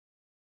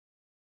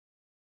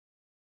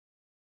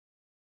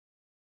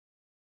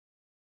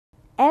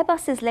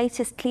Airbus's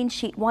latest clean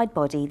sheet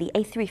widebody, the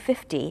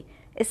A350,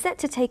 is set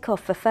to take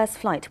off for first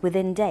flight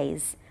within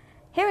days.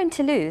 Here in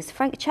Toulouse,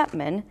 Frank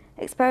Chapman,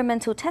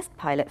 experimental test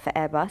pilot for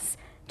Airbus,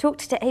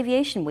 talked to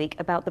Aviation Week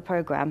about the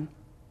programme.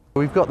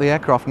 We've got the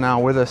aircraft now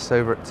with us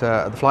over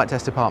at the flight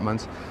test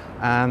department,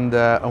 and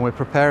we're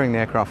preparing the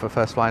aircraft for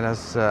first flight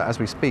as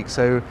we speak.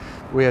 So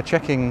we are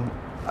checking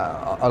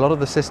a lot of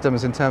the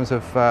systems in terms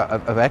of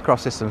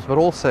aircraft systems, but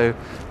also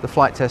the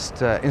flight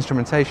test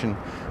instrumentation,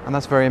 and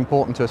that's very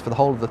important to us for the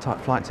whole of the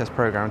flight test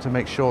program, to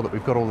make sure that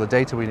we've got all the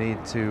data we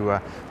need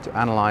to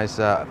analyse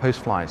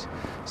post-flight.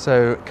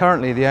 So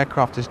currently the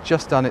aircraft has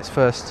just done its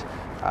first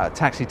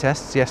taxi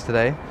tests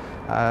yesterday,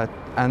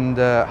 and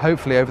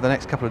hopefully over the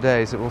next couple of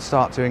days it will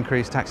start to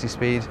increase taxi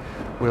speed.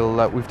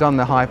 We've done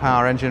the high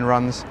power engine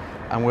runs,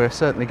 and we're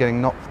certainly getting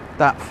not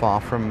that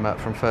far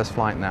from first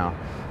flight now.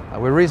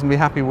 We're reasonably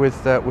happy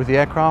with the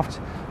aircraft.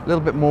 A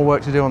little bit more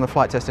work to do on the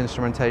flight test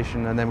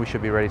instrumentation, and then we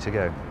should be ready to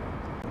go.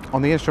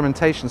 On the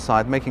instrumentation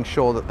side, making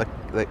sure that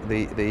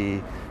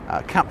the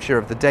capture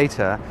of the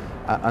data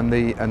and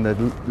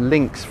the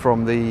links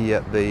from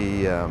the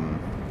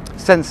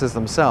sensors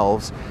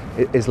themselves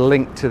is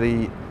linked to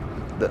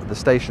the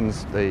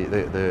stations,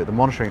 the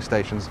monitoring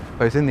stations,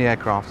 both in the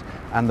aircraft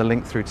and the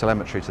link through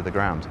telemetry to the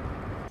ground.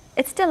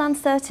 It's still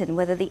uncertain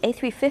whether the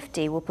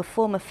A350 will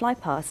perform a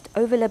flypast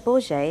over Le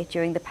Bourget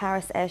during the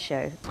Paris Air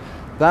Show.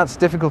 That's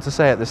difficult to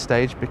say at this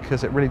stage,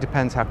 because it really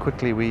depends how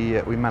quickly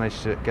we manage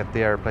to get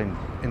the aeroplane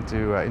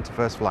into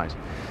first flight.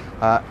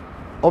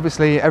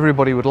 Obviously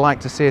everybody would like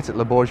to see it at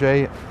Le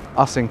Bourget,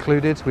 us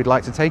included. We'd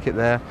like to take it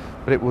there,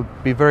 but it will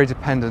be very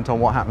dependent on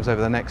what happens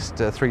over the next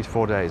 3 to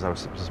 4 days, I would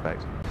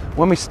suspect.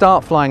 When we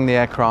start flying the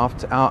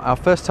aircraft, our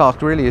first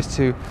task really is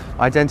to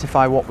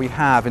identify what we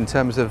have in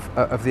terms of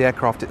the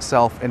aircraft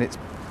itself in its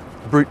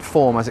brute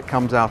form as it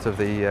comes out of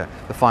the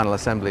final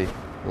assembly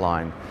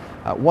line.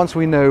 Once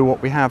we know what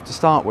we have to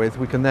start with,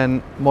 we can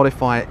then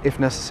modify it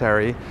if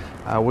necessary.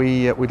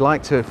 We'd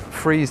like to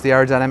freeze the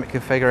aerodynamic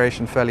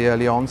configuration fairly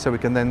early on, so we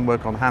can then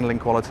work on handling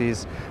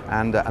qualities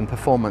and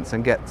performance,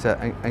 and get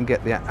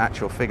the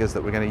actual figures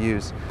that we're going to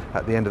use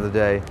at the end of the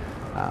day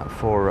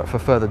for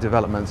further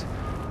development.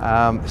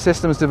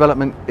 Systems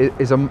development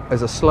is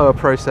a slower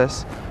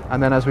process,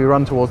 and then as we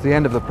run towards the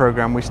end of the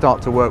program, we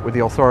start to work with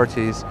the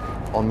authorities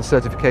on the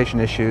certification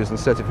issues and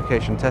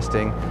certification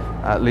testing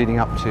leading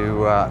up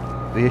to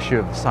the issue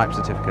of the type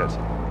certificate.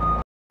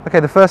 Okay,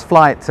 the first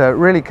flight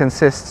really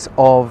consists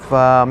of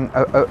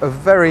a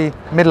very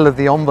middle of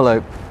the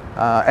envelope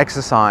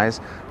exercise,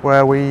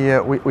 where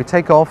we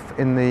take off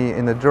in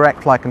the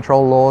direct flight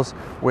control laws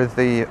with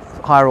the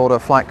higher order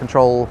flight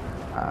control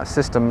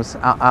systems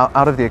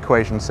out of the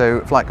equation,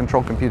 so flight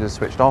control computers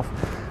switched off,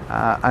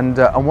 and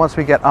once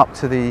we get up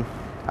to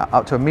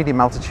a medium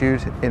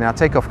altitude in our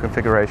takeoff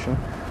configuration,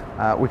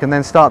 we can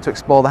then start to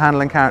explore the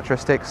handling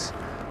characteristics,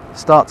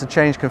 start to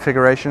change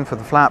configuration for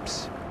the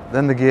flaps,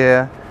 then the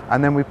gear,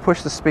 and then we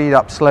push the speed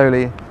up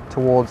slowly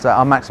towards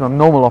our maximum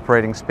normal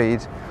operating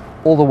speed,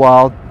 all the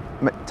while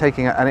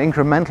taking an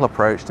incremental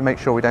approach to make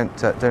sure we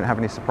don't have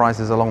any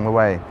surprises along the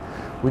way.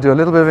 We do a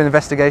little bit of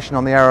investigation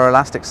on the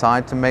aeroelastic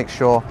side to make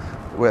sure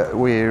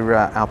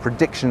our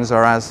predictions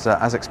are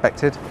as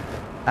expected,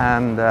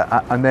 and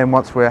then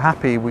once we're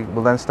happy, we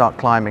will then start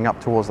climbing up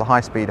towards the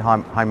high speed,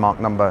 high Mach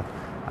number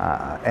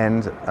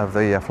end of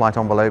the flight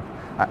envelope,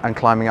 and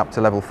climbing up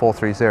to level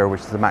 430,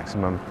 which is the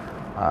maximum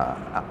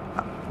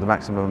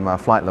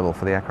flight level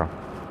for the aircraft.